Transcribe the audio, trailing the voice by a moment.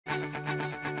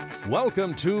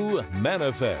Welcome to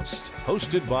Manifest,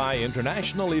 hosted by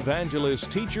international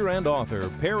evangelist, teacher, and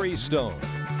author Perry Stone.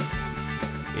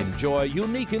 Enjoy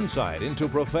unique insight into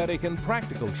prophetic and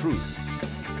practical truth.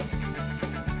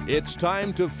 It's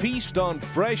time to feast on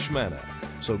fresh manna,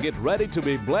 so get ready to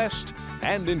be blessed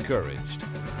and encouraged.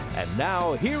 And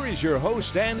now, here is your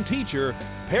host and teacher,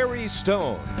 Perry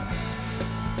Stone.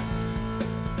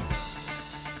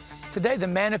 Today, the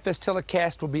Manifest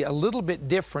telecast will be a little bit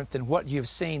different than what you've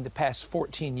seen the past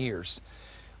 14 years.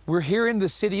 We're here in the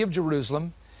city of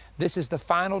Jerusalem. This is the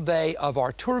final day of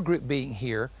our tour group being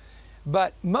here.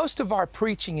 But most of our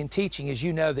preaching and teaching, as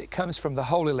you know, that comes from the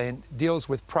Holy Land deals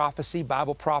with prophecy,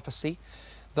 Bible prophecy,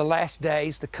 the last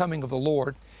days, the coming of the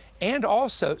Lord, and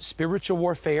also spiritual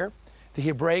warfare, the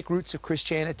Hebraic roots of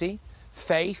Christianity,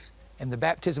 faith, and the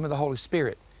baptism of the Holy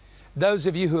Spirit. Those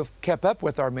of you who have kept up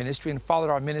with our ministry and followed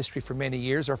our ministry for many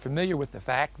years are familiar with the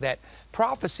fact that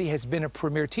prophecy has been a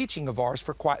premier teaching of ours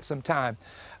for quite some time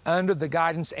under the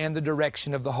guidance and the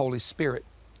direction of the Holy Spirit.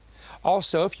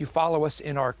 Also, if you follow us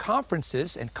in our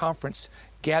conferences and conference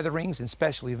gatherings and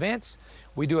special events,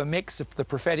 we do a mix of the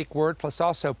prophetic word plus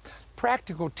also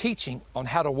practical teaching on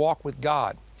how to walk with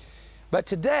God. But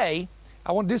today,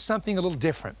 I want to do something a little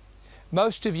different.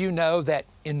 Most of you know that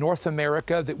in North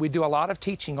America that we do a lot of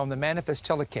teaching on the Manifest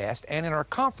telecast and in our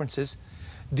conferences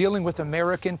dealing with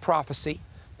American prophecy,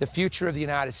 the future of the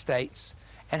United States,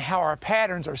 and how our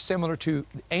patterns are similar to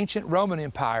the ancient Roman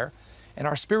Empire and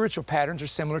our spiritual patterns are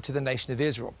similar to the nation of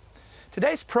Israel.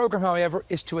 Today's program, however,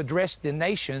 is to address the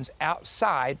nations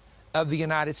outside of the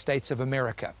United States of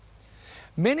America.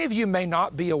 Many of you may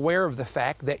not be aware of the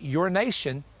fact that your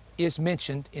nation is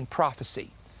mentioned in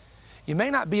prophecy. You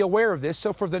may not be aware of this,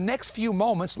 so for the next few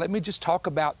moments, let me just talk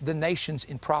about the nations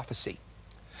in prophecy.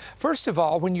 First of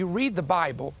all, when you read the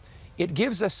Bible, it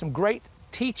gives us some great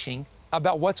teaching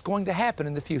about what's going to happen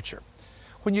in the future.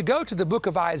 When you go to the book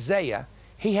of Isaiah,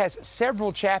 he has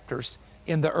several chapters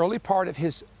in the early part of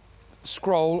his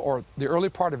scroll or the early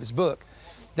part of his book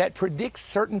that predicts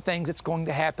certain things that's going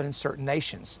to happen in certain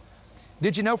nations.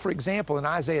 Did you know, for example, in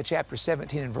Isaiah chapter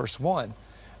 17 and verse 1,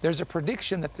 there's a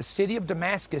prediction that the city of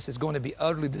Damascus is going to be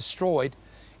utterly destroyed.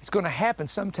 It's going to happen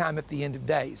sometime at the end of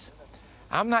days.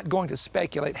 I'm not going to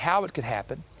speculate how it could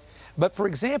happen, but for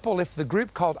example, if the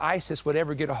group called ISIS would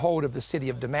ever get a hold of the city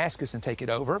of Damascus and take it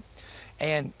over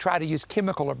and try to use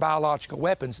chemical or biological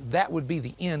weapons, that would be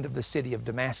the end of the city of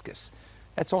Damascus.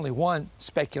 That's only one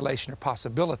speculation or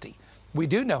possibility. We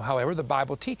do know, however, the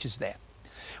Bible teaches that.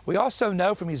 We also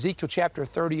know from Ezekiel chapter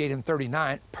 38 and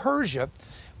 39, Persia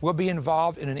will be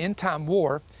involved in an end-time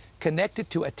war connected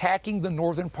to attacking the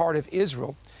northern part of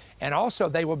Israel, and also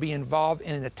they will be involved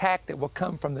in an attack that will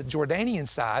come from the Jordanian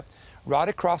side right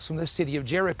across from the city of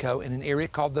Jericho in an area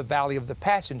called the Valley of the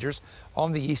Passengers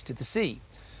on the east of the sea.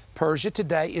 Persia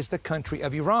today is the country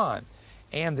of Iran,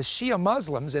 and the Shia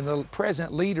Muslims and the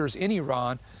present leaders in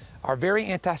Iran are very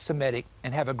anti-Semitic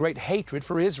and have a great hatred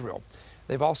for Israel.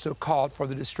 They've also called for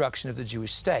the destruction of the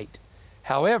Jewish state.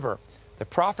 However, the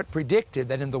prophet predicted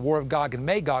that in the war of Gog and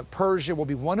Magog, Persia will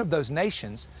be one of those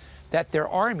nations that their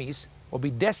armies will be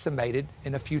decimated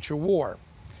in a future war.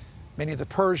 Many of the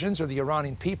Persians or the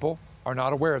Iranian people are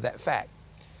not aware of that fact.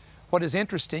 What is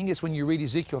interesting is when you read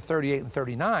Ezekiel 38 and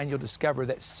 39, you'll discover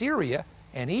that Syria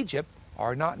and Egypt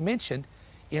are not mentioned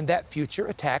in that future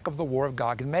attack of the war of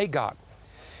Gog and Magog.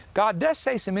 God does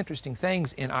say some interesting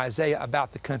things in Isaiah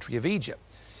about the country of Egypt.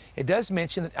 It does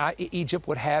mention that Egypt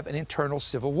would have an internal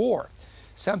civil war.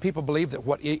 Some people believe that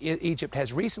what Egypt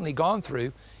has recently gone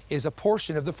through is a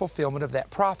portion of the fulfillment of that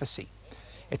prophecy.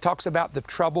 It talks about the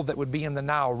trouble that would be in the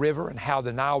Nile River and how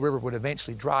the Nile River would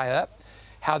eventually dry up,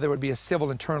 how there would be a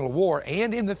civil internal war,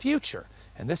 and in the future,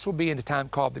 and this will be in a time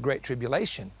called the Great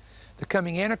Tribulation, the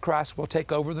coming Antichrist will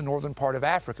take over the northern part of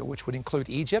Africa, which would include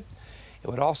Egypt. It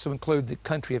would also include the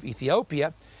country of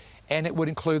Ethiopia, and it would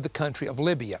include the country of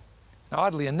Libya. Now,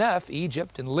 oddly enough,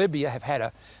 Egypt and Libya have had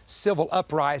a civil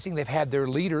uprising. They've had their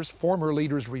leaders, former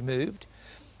leaders, removed.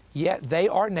 Yet they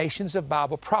are nations of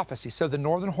Bible prophecy. So the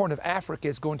northern horn of Africa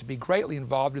is going to be greatly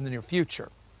involved in the near future.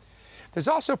 There's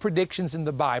also predictions in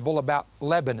the Bible about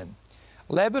Lebanon.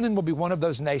 Lebanon will be one of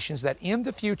those nations that in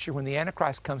the future, when the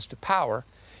Antichrist comes to power,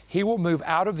 he will move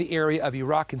out of the area of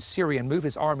Iraq and Syria and move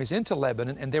his armies into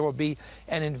Lebanon, and there will be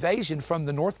an invasion from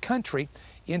the north country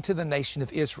into the nation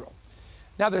of Israel.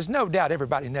 Now, there's no doubt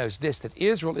everybody knows this, that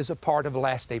Israel is a part of the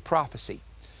last day prophecy.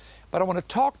 But I want to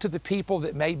talk to the people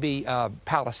that may be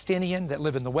Palestinian, that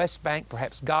live in the West Bank,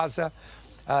 perhaps Gaza,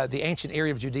 the ancient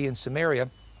area of Judea and Samaria,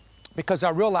 because I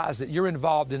realize that you're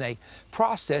involved in a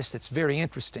process that's very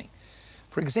interesting.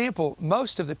 For example,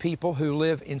 most of the people who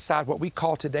live inside what we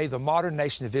call today the modern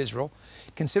nation of Israel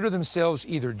consider themselves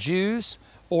either Jews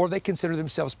or they consider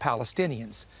themselves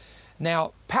Palestinians.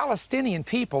 Now, Palestinian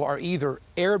people are either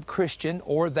Arab Christian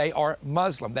or they are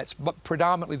Muslim. That's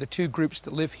predominantly the two groups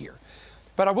that live here.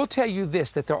 But I will tell you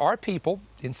this, that there are people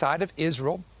inside of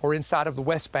Israel or inside of the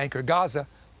West Bank or Gaza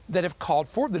that have called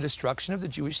for the destruction of the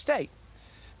Jewish state.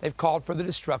 They've called for the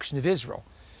destruction of Israel.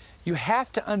 You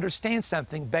have to understand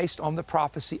something based on the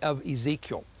prophecy of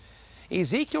Ezekiel.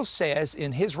 Ezekiel says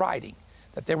in his writing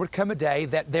that there would come a day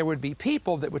that there would be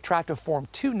people that would try to form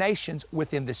two nations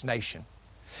within this nation.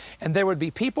 And there would be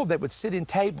people that would sit in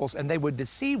tables and they would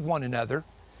deceive one another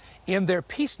in their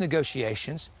peace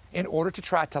negotiations in order to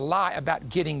try to lie about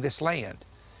getting this land.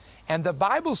 And the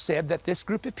Bible said that this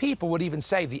group of people would even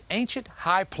say the ancient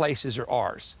high places are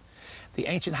ours. The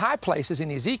ancient high places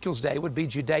in Ezekiel's day would be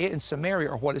Judea and Samaria,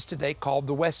 or what is today called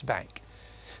the West Bank.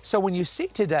 So when you see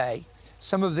today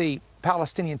some of the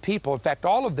Palestinian people, in fact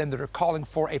all of them that are calling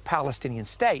for a Palestinian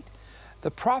state, the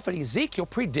prophet Ezekiel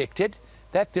predicted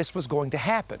that this was going to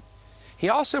happen. He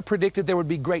also predicted there would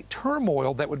be great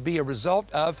turmoil that would be a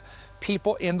result of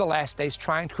people in the last days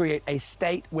trying to create a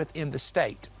state within the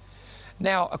state.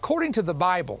 Now, according to the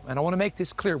Bible, and I want to make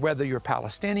this clear, whether you're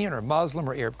Palestinian or Muslim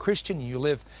or Arab Christian and you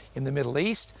live in the Middle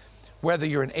East, whether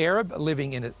you're an Arab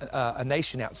living in a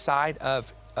nation outside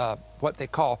of what they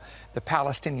call the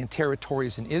Palestinian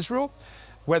territories in Israel,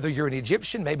 whether you're an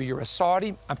Egyptian, maybe you're a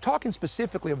Saudi, I'm talking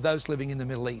specifically of those living in the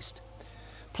Middle East.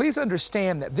 Please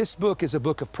understand that this book is a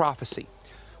book of prophecy.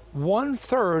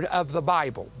 1/3 of the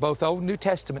Bible, both Old and New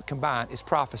Testament combined, is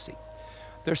prophecy.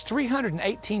 There's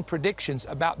 318 predictions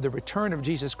about the return of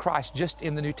Jesus Christ just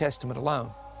in the New Testament alone.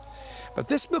 But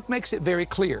this book makes it very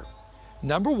clear.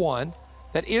 Number one,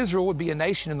 that Israel would be a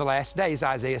nation in the last days,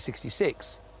 Isaiah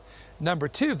 66. Number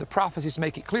two, the prophecies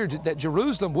make it clear that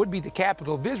Jerusalem would be the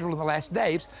capital of Israel in the last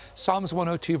days, Psalms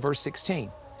 102, verse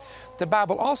 16. The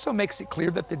Bible also makes it clear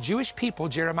that the Jewish people,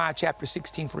 Jeremiah chapter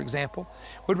 16, for example,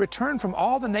 would return from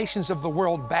all the nations of the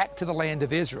world back to the land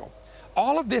of Israel.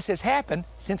 All of this has happened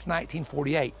since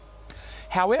 1948.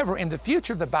 However, in the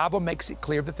future, the Bible makes it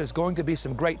clear that there's going to be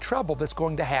some great trouble that's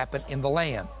going to happen in the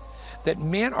land, that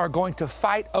men are going to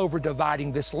fight over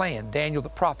dividing this land. Daniel the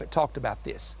prophet talked about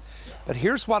this. But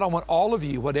here's what I want all of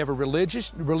you, whatever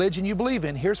religion you believe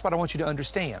in, here's what I want you to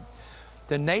understand.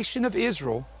 The nation of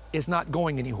Israel is not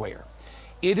going anywhere.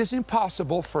 It is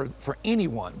impossible for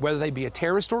anyone, whether they be a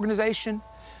terrorist organization,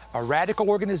 a radical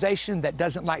organization that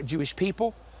doesn't like Jewish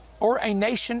people, or a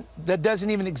nation that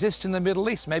doesn't even exist in the Middle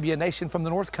East, maybe a nation from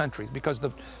the North Country, because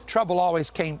the trouble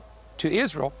always came to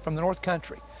Israel from the North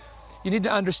Country. You need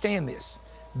to understand this.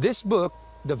 This book,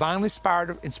 divinely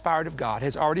inspired of God,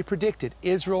 has already predicted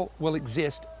Israel will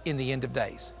exist in the end of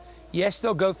days. Yes,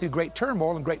 they'll go through great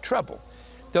turmoil and great trouble.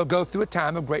 They'll go through a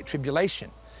time of great tribulation.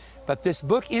 But this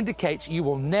book indicates you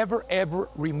will never, ever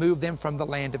remove them from the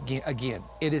land again.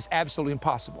 It is absolutely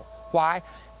impossible. Why?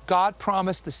 God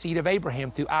promised the seed of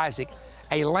Abraham through Isaac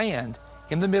a land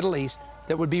in the Middle East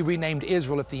that would be renamed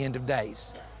Israel at the end of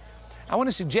days. I want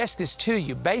to suggest this to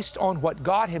you based on what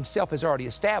God Himself has already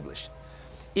established.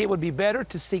 It would be better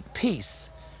to seek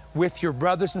peace with your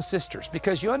brothers and sisters,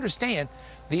 because you understand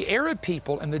the Arab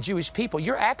people and the Jewish people,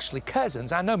 you're actually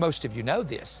cousins. I know most of you know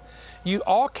this. You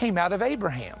all came out of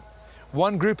Abraham.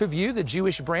 One group of you, the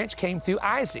Jewish branch, came through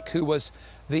Isaac, who was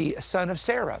the son of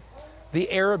Sarah.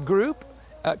 The Arab group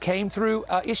came through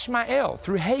Ishmael,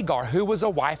 through Hagar, who was a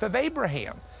wife of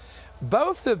Abraham.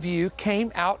 Both of you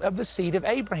came out of the seed of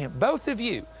Abraham. Both of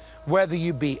you, whether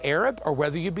you be Arab or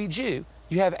whether you be Jew,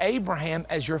 you have Abraham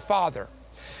as your father.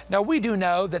 Now, we do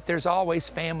know that there's always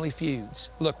family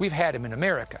feuds. Look, we've had them in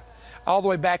America. All the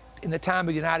way back in the time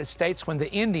of the United States when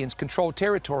the Indians controlled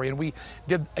territory, and we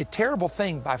did a terrible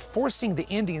thing by forcing the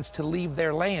Indians to leave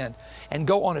their land and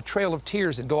go on a trail of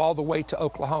tears and go all the way to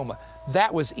Oklahoma.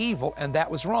 That was evil and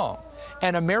that was wrong.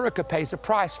 And America pays a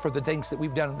price for the things that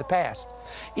we've done in the past.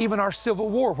 Even our Civil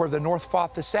War, where the North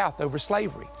fought the South over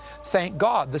slavery. Thank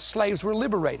God the slaves were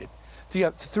liberated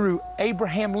through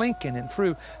Abraham Lincoln and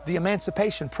through the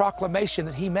Emancipation Proclamation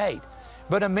that he made.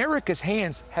 But America's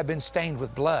hands have been stained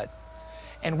with blood.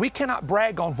 And we cannot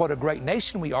brag on what a great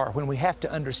nation we are when we have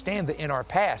to understand that in our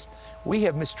past, we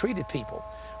have mistreated people,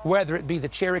 whether it be the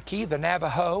Cherokee, the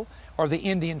Navajo, or the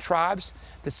Indian tribes,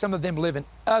 that some of them live in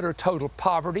utter total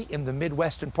poverty in the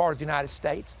Midwestern part of the United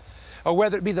States, or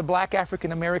whether it be the Black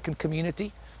African American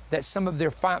community, that some of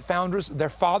their founders, their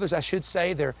fathers, I should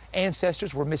say, their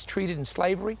ancestors were mistreated in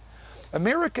slavery.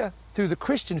 America, through the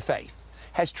Christian faith,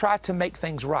 has tried to make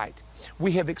things right.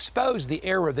 We have exposed the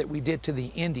error that we did to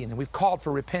the Indian, and we've called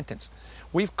for repentance.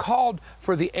 We've called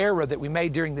for the error that we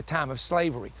made during the time of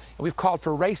slavery, and we've called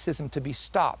for racism to be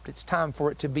stopped. It's time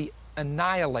for it to be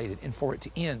annihilated and for it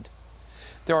to end.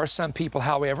 There are some people,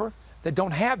 however, that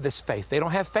don't have this faith. They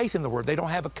don't have faith in the Word. They don't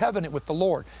have a covenant with the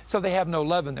Lord, so they have no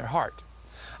love in their heart.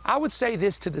 I would say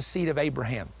this to the seed of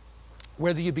Abraham,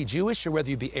 whether you be Jewish or whether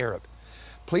you be Arab.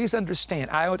 Please understand,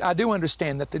 I do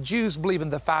understand that the Jews believe in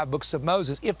the 5 books of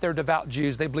Moses. If they're devout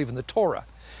Jews, they believe in the Torah.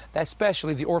 That's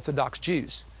especially the Orthodox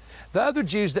Jews. The other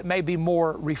Jews that may be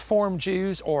more Reformed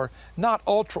Jews or not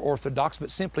ultra-Orthodox, but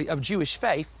simply of Jewish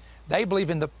faith, they believe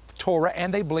in the Torah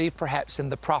and they believe perhaps in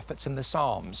the prophets and the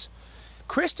Psalms.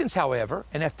 Christians, however,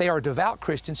 and if they are devout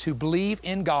Christians who believe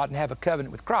in God and have a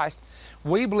covenant with Christ,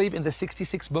 we believe in the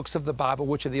 66 books of the Bible,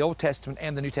 which are the Old Testament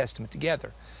and the New Testament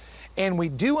together. And we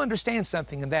do understand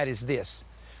something, and that is this,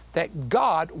 that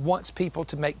God wants people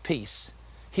to make peace.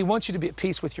 He wants you to be at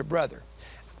peace with your brother.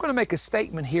 I'm going to make a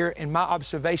statement here in my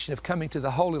observation of coming to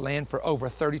the Holy Land for over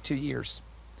 32 years.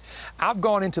 I've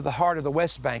gone into the heart of the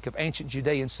West Bank of ancient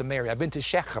Judea and Samaria. I've been to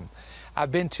Shechem.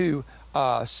 I've been to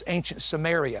ancient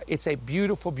Samaria. It's a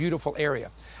beautiful, beautiful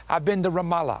area. I've been to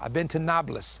Ramallah. I've been to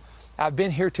Nablus. I've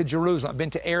been here to Jerusalem. I've been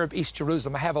to Arab East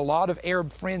Jerusalem. I have a lot of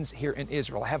Arab friends here in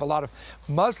Israel. I have a lot of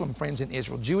Muslim friends in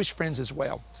Israel, Jewish friends as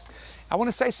well. I want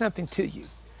to say something to you.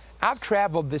 I've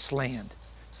traveled this land,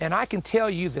 and I can tell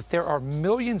you that there are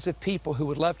millions of people who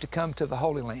would love to come to the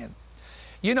Holy Land.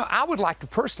 You know, I would like to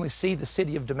personally see the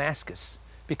city of Damascus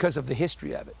because of the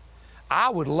history of it. I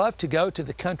would love to go to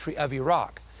the country of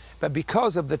Iraq, but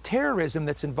because of the terrorism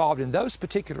that's involved in those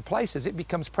particular places, it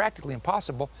becomes practically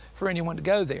impossible for anyone to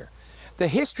go there. The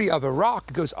history of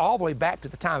Iraq goes all the way back to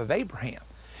the time of Abraham.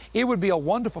 It would be a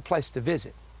wonderful place to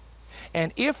visit.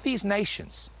 And if these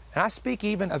nations, and I speak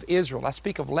even of Israel, I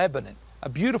speak of Lebanon, a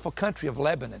beautiful country of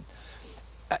Lebanon,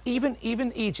 even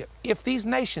Egypt, if these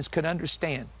nations could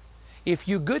understand, if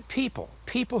you good people,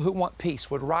 people who want peace,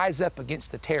 would rise up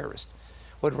against the terrorists,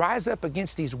 would rise up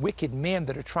against these wicked men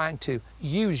that are trying to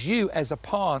use you as a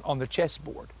pawn on the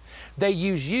chessboard. They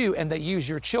use you and they use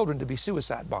your children to be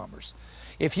suicide bombers.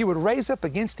 If you would raise up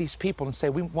against these people and say,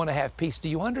 we want to have peace, do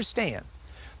you understand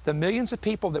the millions of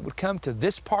people that would come to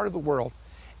this part of the world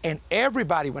and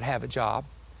everybody would have a job,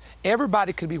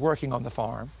 everybody could be working on the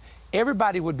farm,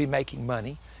 everybody would be making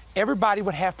money, everybody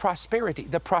would have prosperity.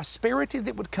 The prosperity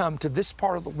that would come to this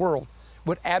part of the world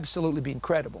would absolutely be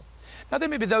incredible. Now, there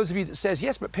may be those of you that says,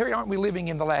 yes, but Perry, aren't we living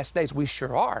in the last days? We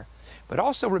sure are. But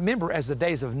also remember, as the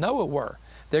days of Noah were,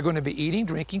 they're going to be eating,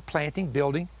 drinking, planting,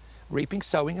 building, reaping,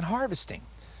 sowing, and harvesting.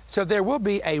 So there will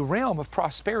be a realm of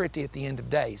prosperity at the end of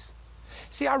days.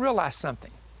 See, I realize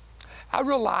something. I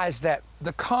realize that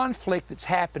the conflict that's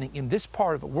happening in this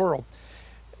part of the world,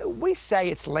 we say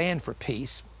it's land for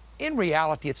peace. In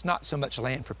reality, it's not so much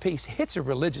land for peace. It's a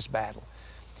religious battle.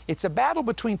 It's a battle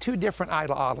between two different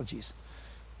ideologies.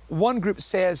 One group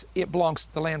says the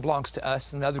land belongs to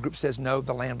us, and another group says, no,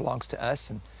 the land belongs to us.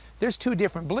 And there's two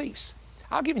different beliefs.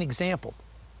 I'll give you an example.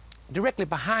 Directly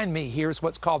behind me here is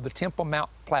what's called the Temple Mount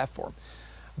platform,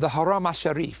 the Haram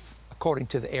al-Sharif, according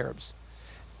to the Arabs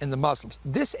and the Muslims.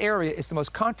 This area is the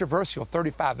most controversial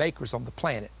 35 acres on the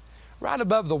planet. Right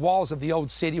above the walls of the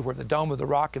old city where the Dome of the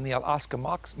Rock and the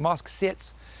Al-Aqsa Mosque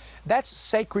sits, that's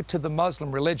sacred to the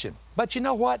Muslim religion. But you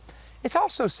know what? It's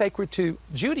also sacred to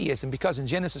Judaism because in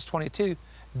Genesis 22,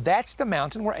 that's the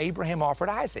mountain where Abraham offered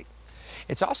Isaac.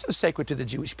 It's also sacred to the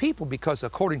Jewish people because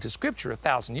according to Scripture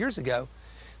 1,000 years ago,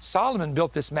 Solomon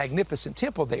built this magnificent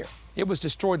temple there. It was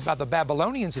destroyed by the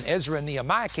Babylonians, and Ezra and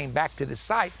Nehemiah came back to this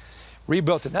site,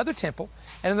 rebuilt another temple,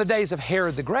 and in the days of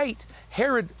Herod the Great,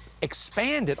 Herod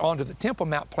expanded onto the Temple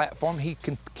Mount platform.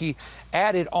 He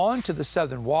added on to the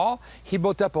southern wall. He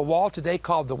built up a wall today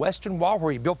called the Western Wall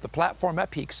where he built the platform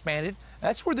up. He expanded.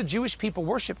 That's where the Jewish people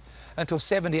worshiped until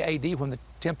 70 AD when the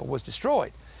temple was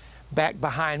destroyed. Back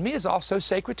behind me is also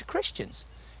sacred to Christians.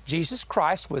 Jesus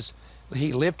Christ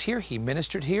he lived here, he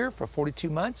ministered here for 42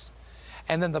 months,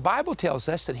 and then the Bible tells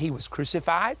us that he was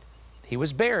crucified, he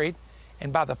was buried,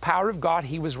 and by the power of God,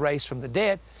 he was raised from the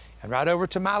dead. And right over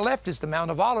to my left is the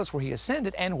Mount of Olives where he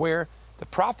ascended and where the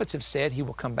prophets have said he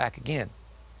will come back again.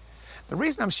 The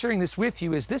reason I'm sharing this with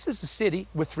you is this is a city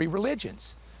with 3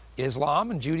 religions, Islam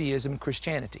and Judaism and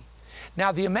Christianity.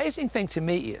 Now, the amazing thing to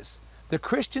me is the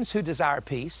Christians who desire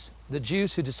peace, the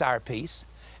Jews who desire peace,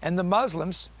 and the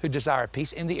Muslims who desire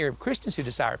peace, and the Arab Christians who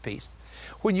desire peace,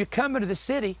 when you come into the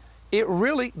city,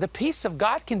 the peace of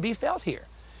God can be felt here.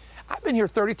 I've been here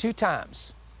 32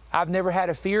 times. I've never had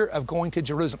a fear of going to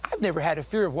Jerusalem. I've never had a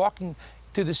fear of walking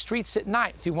to the streets at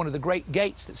night through one of the great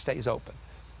gates that stays open.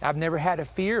 I've never had a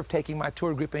fear of taking my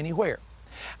tour group anywhere.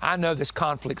 I know there's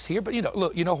conflicts here, but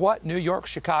look, you know what? New York,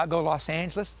 Chicago, Los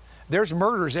Angeles, there's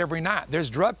murders every night. There's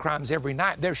drug crimes every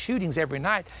night. There's shootings every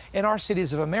night in our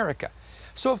cities of America.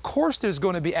 So of course there's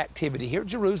going to be activity here.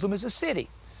 Jerusalem is a city.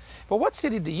 But what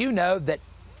city do you know that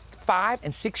 5-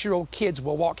 and 6-year-old kids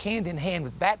will walk hand in hand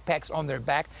with backpacks on their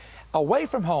back away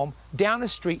from home down the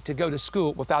street to go to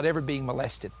school without ever being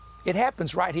molested? It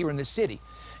happens right here in this city.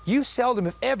 You seldom,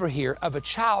 if ever, hear of a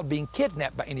child being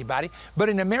kidnapped by anybody. But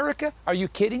in America, are you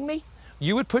kidding me?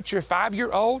 You would put your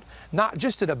 5-year-old not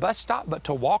just at a bus stop, but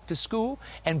to walk to school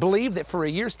and believe that for a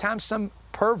year's time some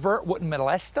pervert wouldn't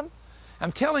molest them?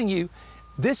 I'm telling you,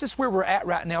 this is where we're at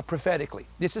right now prophetically.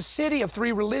 It's a city of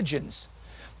 3 religions.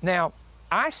 Now,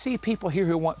 I see people here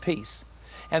who want peace.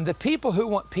 And the people who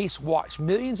want peace watch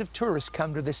millions of tourists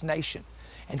come to this nation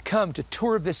and come to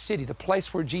tour this city, the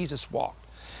place where Jesus walked,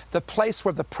 the place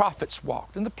where the prophets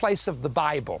walked, and the place of the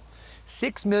Bible.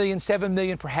 6 million, 7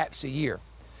 million perhaps a year.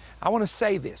 I want to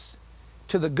say this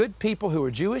to the good people who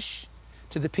are Jewish,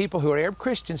 to the people who are Arab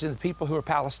Christians, and the people who are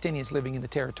Palestinians living in the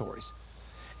territories.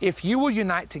 If you will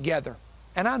unite together,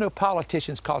 and I know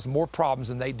politicians cause more problems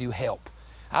than they do help.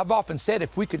 I've often said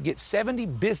if we could get 70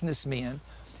 businessmen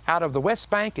out of the West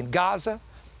Bank and Gaza,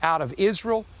 out of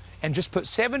Israel, and just put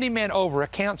 70 men over a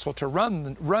council to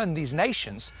run these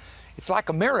nations, it's like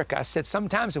America. I said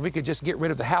sometimes if we could just get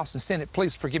rid of the House and Senate,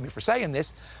 please forgive me for saying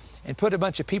this, and put a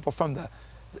bunch of people from the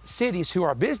cities who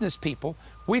are business people,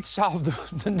 we'd solve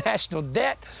the national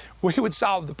debt. We would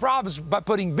solve the problems by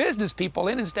putting business people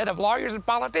in instead of lawyers and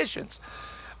politicians.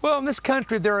 Well, in this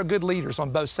country, there are good leaders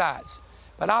on both sides.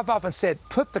 But I've often said,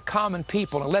 put the common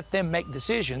people and let them make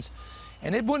decisions,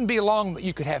 and it wouldn't be long that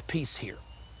you could have peace here.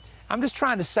 I'm just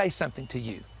trying to say something to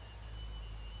you.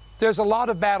 There's a lot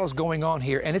of battles going on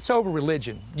here, and it's over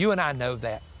religion. You and I know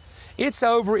that. It's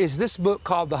over, is this book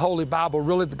called the Holy Bible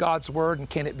really God's Word, and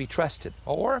can it be trusted?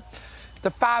 Or the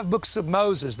 5 books of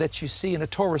Moses that you see in a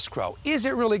Torah scroll, is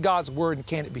it really God's Word, and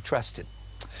can it be trusted?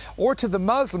 Or to the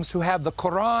Muslims who have the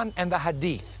Quran and the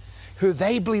Hadith, who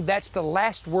they believe that's the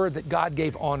last word that God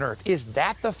gave on earth. Is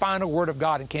that the final word of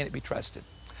God, and can it be trusted?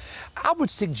 I would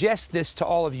suggest this to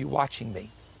all of you watching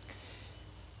me.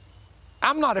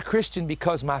 I'm not a Christian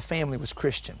because my family was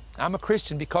Christian. I'm a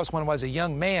Christian because when I was a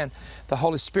young man, the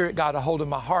Holy Spirit got a hold of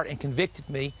my heart and convicted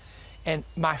me, and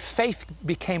my faith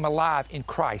became alive in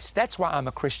Christ. That's why I'm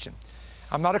a Christian.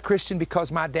 I'm not a Christian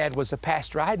because my dad was a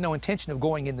pastor. I had no intention of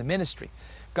going in the ministry.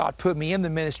 God put me in the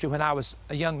ministry when I was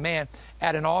a young man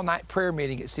at an all-night prayer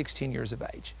meeting at 16 years of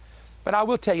age. But I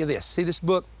will tell you this. See this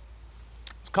book?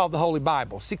 It's called the Holy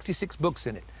Bible, 66 books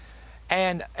in it.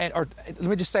 Or let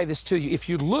me just say this to you. If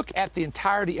you look at the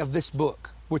entirety of this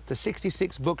book with the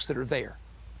 66 books that are there,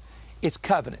 it's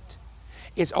covenant.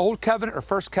 It's Old Covenant or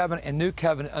First Covenant and New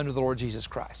Covenant under the Lord Jesus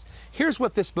Christ. Here's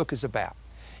what this book is about.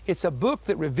 It's a book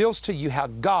that reveals to you how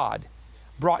God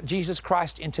brought Jesus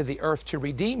Christ into the earth to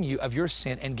redeem you of your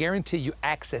sin and guarantee you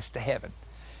access to heaven.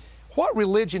 What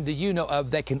religion do you know of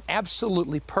that can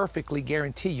absolutely, perfectly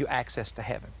guarantee you access to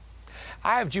heaven?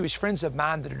 I have Jewish friends of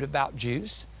mine that are devout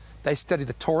Jews. They study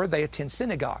the Torah, they attend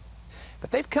synagogue.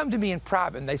 But they've come to me in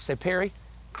private and they say, Perry,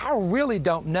 I really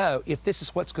don't know if this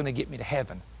is what's going to get me to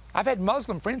heaven. I've had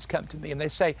Muslim friends come to me and they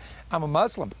say, I'm a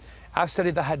Muslim. I've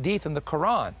studied the Hadith and the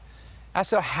Quran. I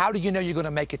said, how do you know you're going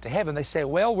to make it to heaven? They say,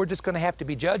 well, we're just going to have to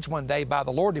be judged one day by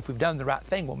the Lord. If we've done the right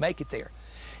thing, we'll make it there.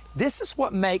 This is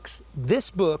what makes this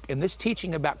book and this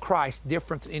teaching about Christ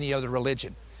different than any other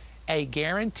religion. A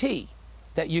guarantee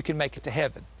that you can make it to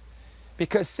heaven.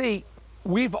 Because see,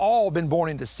 we've all been born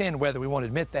into sin, whether we want to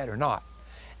admit that or not.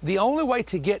 The only way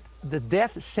to get the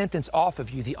death sentence off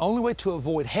of you, the only way to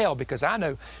avoid hell, because I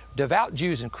know devout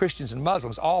Jews and Christians and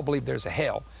Muslims all believe there's a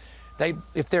hell.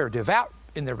 If they're devout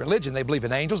in their religion, they believe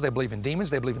in angels, they believe in demons,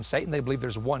 they believe in Satan, they believe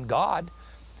there's one God.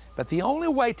 But the only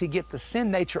way to get the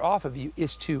sin nature off of you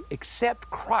is to accept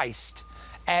Christ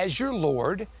as your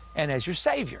Lord and as your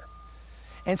Savior.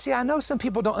 And see, I know some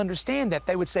people don't understand that.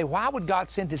 They would say, why would God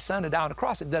send His Son to die on the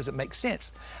cross? It doesn't make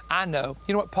sense. I know.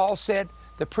 You know what Paul said?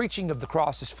 The preaching of the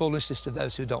cross is foolishness to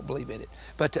those who don't believe in it.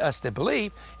 But to us that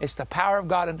believe, it's the power of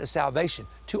God unto salvation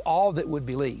to all that would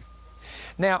believe.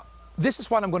 Now, this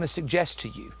is what I'm going to suggest to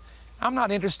you. I'm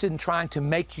not interested in trying to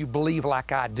make you believe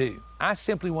like I do. I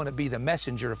simply want to be the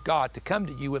messenger of God to come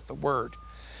to you with the Word.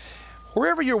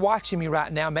 Wherever you're watching me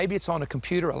right now, maybe it's on a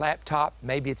computer, a laptop,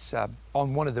 maybe it's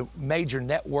on one of the major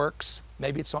networks,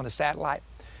 maybe it's on a satellite.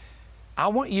 I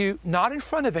want you, not in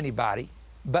front of anybody,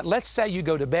 but let's say you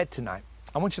go to bed tonight.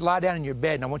 I want you to lie down in your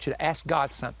bed and I want you to ask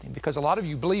God something, because a lot of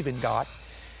you believe in God.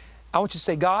 I want you to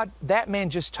say, God, that man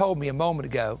just told me a moment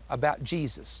ago about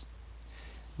Jesus.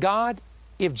 God,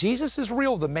 if Jesus is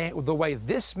real the way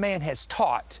this man has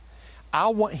taught, I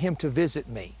want him to visit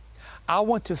me. I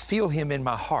want to feel him in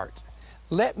my heart.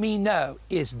 Let me know,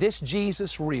 is this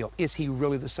Jesus real? Is he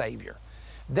really the Savior?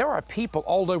 There are people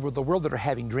all over the world that are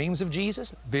having dreams of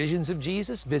Jesus, visions of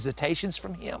Jesus, visitations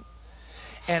from him.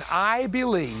 And I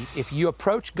believe if you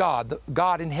approach God,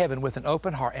 God in heaven with an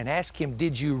open heart and ask him,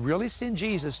 did you really send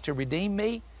Jesus to redeem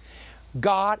me?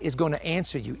 God is going to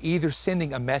answer you, either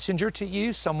sending a messenger to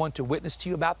you, someone to witness to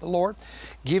you about the Lord,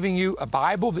 giving you a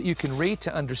Bible that you can read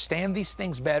to understand these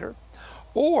things better,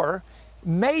 or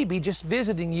maybe just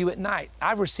visiting you at night.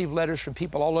 I've received letters from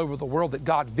people all over the world that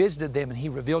God visited them and he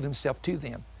revealed himself to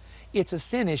them. It's a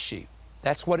sin issue.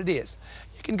 That's what it is.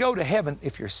 You can go to heaven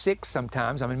if you're sick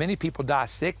sometimes. I mean, many people die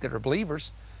sick that are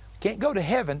believers. You can't go to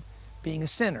heaven being a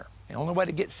sinner. The only way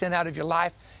to get sin out of your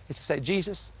life is to say,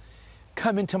 Jesus,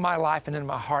 come into my life and into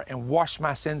my heart and wash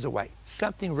my sins away.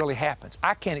 Something really happens.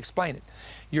 I can't explain it.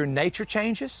 Your nature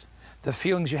changes. The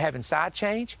feelings you have inside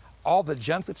change. All the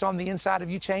junk that's on the inside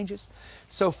of you changes.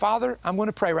 So, Father, I'm going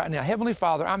to pray right now. Heavenly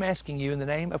Father, I'm asking you in the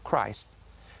name of Christ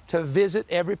to visit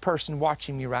every person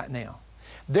watching me right now.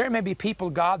 There may be people,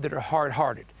 God, that are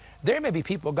hard-hearted. There may be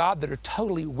people, God, that are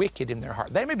totally wicked in their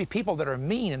heart. There may be people that are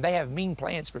mean and they have mean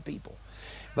plans for people.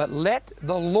 But let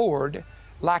the Lord,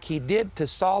 like he did to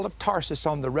Saul of Tarsus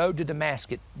on the road to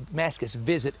Damascus,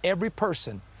 visit every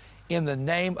person in the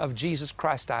name of Jesus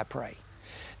Christ, I pray.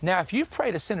 Now, if you've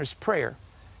prayed a sinner's prayer,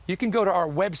 you can go to our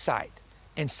website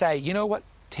and say, you know what?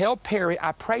 Tell Perry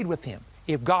I prayed with him.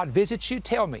 If God visits you,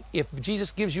 tell me. If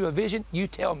Jesus gives you a vision, you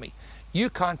tell me. You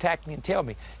contact me and tell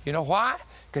me. You know why?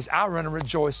 Because I run and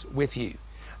rejoice with you.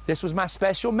 This was my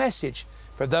special message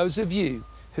for those of you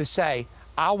who say,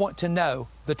 I want to know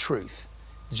the truth.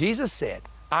 Jesus said,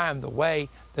 I am the way,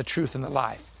 the truth, and the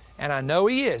life. And I know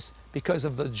he is because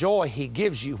of the joy he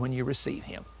gives you when you receive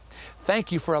him.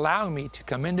 Thank you for allowing me to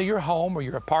come into your home or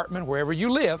your apartment, wherever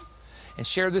you live, and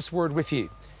share this word with you.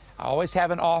 I always have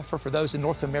an offer for those in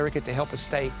North America to help us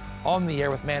stay on the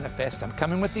air with Manifest. I'm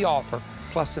coming with the offer,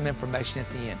 plus some information at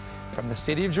the end. From the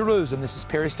city of Jerusalem, this is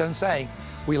Perry Stone saying,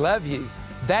 we love you.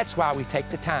 That's why we take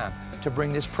the time to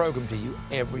bring this program to you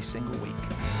every single week.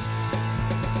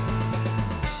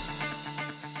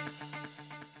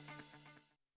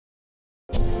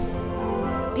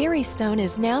 Perry Stone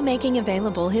is now making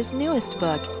available his newest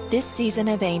book, This Season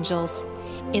of Angels.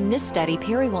 In this study,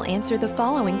 Perry will answer the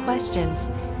following questions.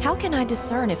 How can I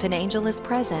discern if an angel is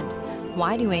present?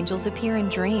 Why do angels appear in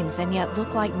dreams and yet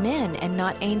look like men and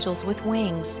not angels with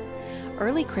wings?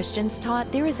 Early Christians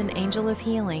taught there is an angel of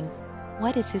healing.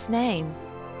 What is his name?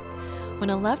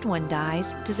 When a loved one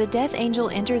dies, does a death angel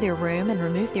enter their room and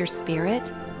remove their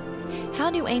spirit? How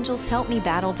do angels help me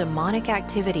battle demonic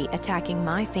activity attacking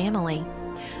my family?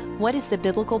 What is the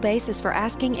biblical basis for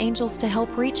asking angels to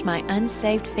help reach my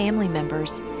unsaved family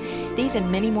members? These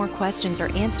and many more questions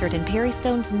are answered in Perry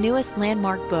Stone's newest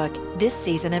landmark book, This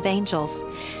Season of Angels.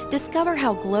 Discover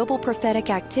how global prophetic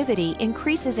activity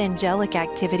increases angelic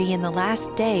activity in the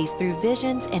last days through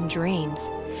visions and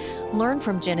dreams. Learn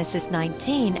from Genesis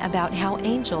 19 about how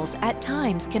angels at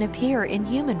times can appear in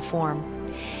human form.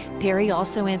 Perry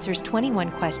also answers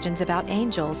 21 questions about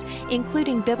angels,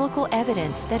 including biblical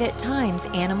evidence that at times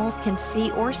animals can see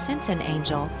or sense an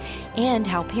angel, and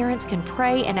how parents can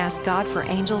pray and ask God for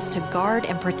angels to guard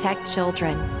and protect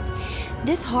children.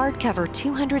 This hardcover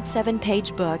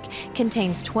 207-page book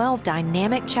contains 12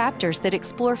 dynamic chapters that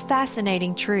explore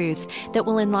fascinating truths that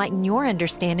will enlighten your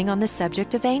understanding on the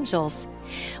subject of angels.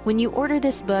 When you order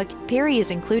this book, Perry is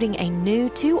including a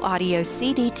new 2-audio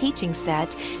CD teaching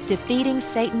set, Defeating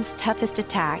Satan's Toughest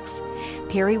Attacks.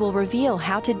 Perry will reveal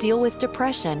how to deal with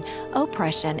depression,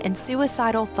 oppression, and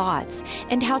suicidal thoughts,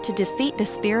 and how to defeat the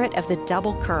spirit of the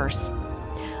double curse.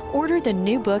 Order the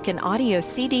new book and audio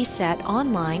CD set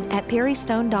online at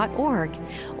perrystone.org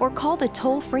or call the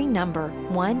toll-free number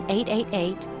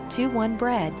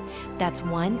 1-888-21-BREAD. That's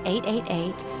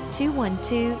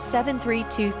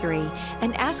 1-888-212-7323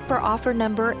 and ask for offer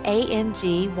number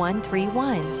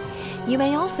ANG131. You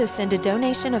may also send a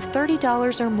donation of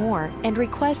 $30 or more and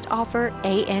request offer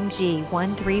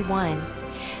ANG131.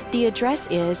 The address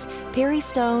is Perry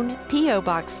Stone, P.O.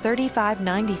 Box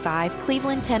 3595,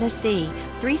 Cleveland, Tennessee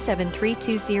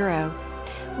 37320.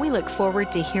 We look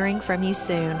forward to hearing from you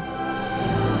soon.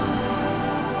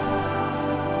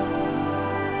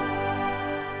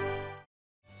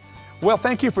 Well,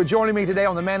 thank you for joining me today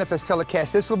on the Manifest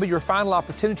Telecast. This will be your final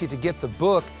opportunity to get the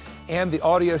book and the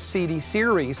audio CD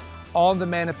series on the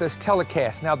Manifest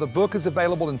Telecast. Now, the book is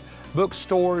available in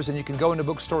bookstores, and you can go in the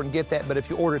bookstore and get that, but if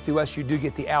you order through us, you do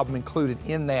get the album included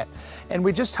in that. And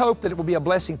we just hope that it will be a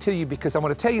blessing to you, because I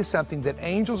want to tell you something, that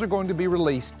angels are going to be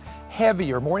released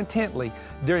heavier, more intently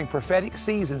during prophetic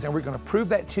seasons, and we're going to prove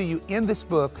that to you in this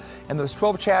book. And those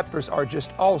 12 chapters are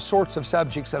just all sorts of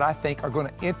subjects that I think are going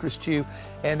to interest you.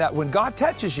 And when God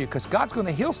touches you, because God's going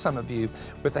to heal some of you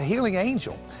with a healing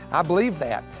angel, I believe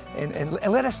that. And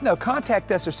let us know.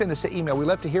 Contact us or send us an email. We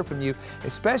love to hear from you,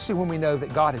 especially when we know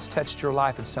that God has touched your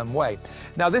life in some way.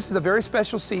 Now, this is a very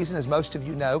special season, as most of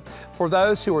you know, for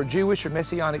those who are Jewish or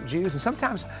Messianic Jews, and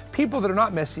sometimes people that are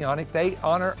not Messianic, they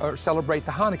honor or celebrate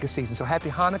the Hanukkah season. So happy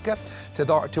Hanukkah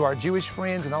to our Jewish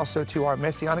friends and also to our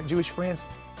Messianic Jewish friends.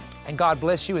 And God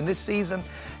bless you in this season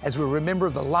as we remember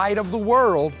the light of the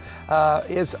world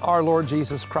is our Lord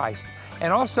Jesus Christ.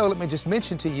 And also, let me just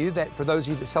mention to you that for those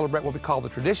of you that celebrate what we call the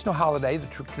traditional holiday, the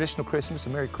traditional Christmas,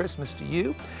 a Merry Christmas to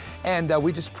you. And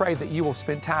we just pray that you will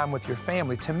spend time with your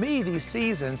family. To me, these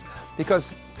seasons,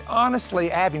 because honestly,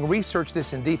 having researched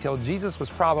this in detail, Jesus was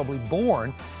probably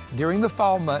born during the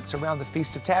fall months around the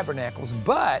Feast of Tabernacles.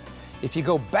 But if you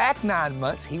go back 9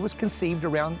 months, he was conceived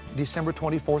around December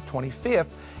 24th,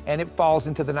 25th, and it falls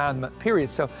into the 9-month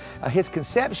period. So his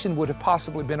conception would have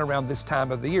possibly been around this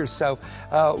time of the year. So,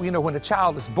 you know, when a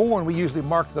child is born, we usually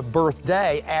mark the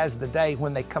birthday as the day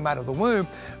when they come out of the womb.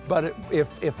 But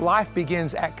if life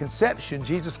begins at conception,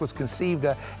 Jesus was conceived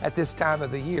at this time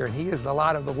of the year, and he is the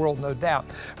light of the world, no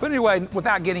doubt. But anyway,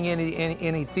 without getting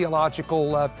any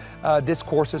theological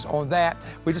discourses on that,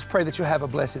 we just pray that you'll have a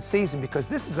blessed season, because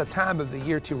this is a time of the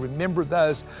year to remember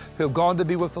those who have gone to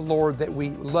be with the Lord that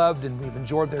we loved and we've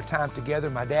enjoyed their time together.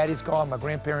 My daddy's gone, my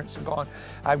grandparents are gone.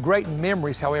 I have great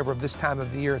memories, however, of this time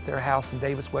of the year at their house in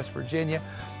Davis, West Virginia,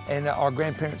 and our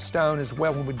grandparent Stone as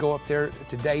well when we'd go up there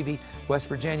to Davie, West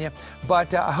Virginia.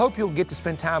 But I hope you'll get to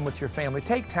spend time with your family.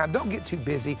 Take time, don't get too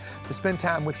busy, to spend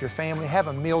time with your family, have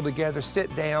a meal together,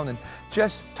 sit down and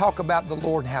just talk about the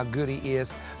Lord and how good He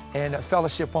is, and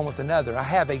fellowship one with another. I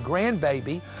have a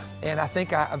grandbaby, and I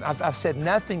think I've said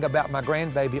nothing about my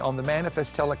grandbaby on the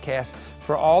Manifest telecast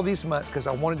for all these months, because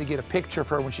I wanted to get a picture of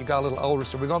her when she got a little older.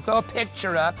 So we're going to throw a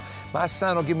picture up. My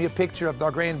son will give me a picture of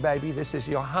our grandbaby. This is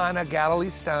Johanna Galilee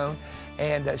Stone,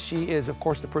 and she is, of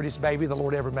course, the prettiest baby the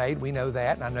Lord ever made. We know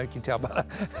that, and I know you can tell by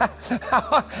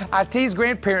I tease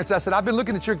grandparents. I said, I've been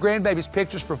looking at your grandbaby's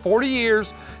pictures for 40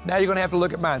 years. Now you're going to have to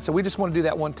look at mine. So we just want to do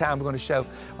that one time. We're going to show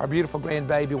our beautiful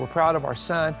grandbaby. We're proud of our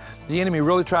son. The enemy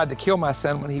really tried to kill my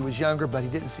son when he was younger, but he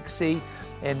didn't succeed.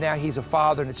 And now he's a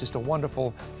father, and it's just a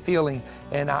wonderful feeling.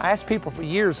 And I asked people for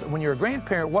years, when you're a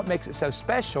grandparent, what makes it so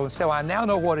special? And so I now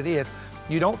know what it is.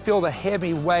 You don't feel the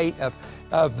heavy weight of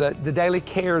the daily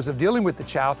cares of dealing with the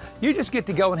child. You just get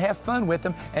to go and have fun with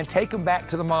them and take them back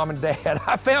to the mom and dad.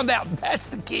 I found out that's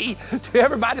the key to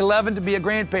everybody loving to be a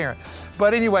grandparent.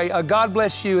 But anyway, God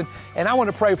bless you. And I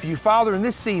want to pray for you. Father, in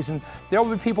this season, there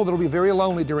will be people that will be very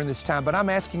lonely during this time, but I'm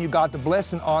asking you, God, to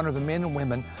bless and honor the men and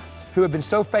women who have been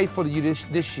so faithful to you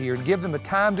this year, and give them a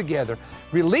time together.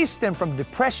 Release them from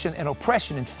depression and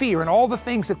oppression and fear and all the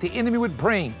things that the enemy would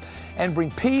bring, and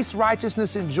bring peace,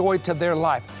 righteousness, and joy to their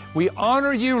life. We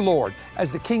honor you, Lord,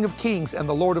 as the King of Kings and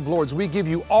the Lord of Lords. We give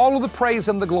you all of the praise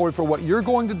and the glory for what you're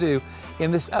going to do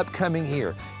in this upcoming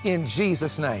year, in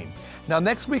Jesus' name. Now,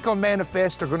 next week on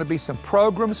Manifest are going to be some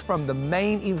programs from the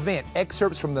main event,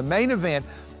 excerpts from the main event,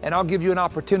 and I'll give you an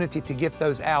opportunity to get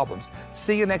those albums.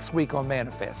 See you next week on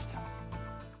Manifest.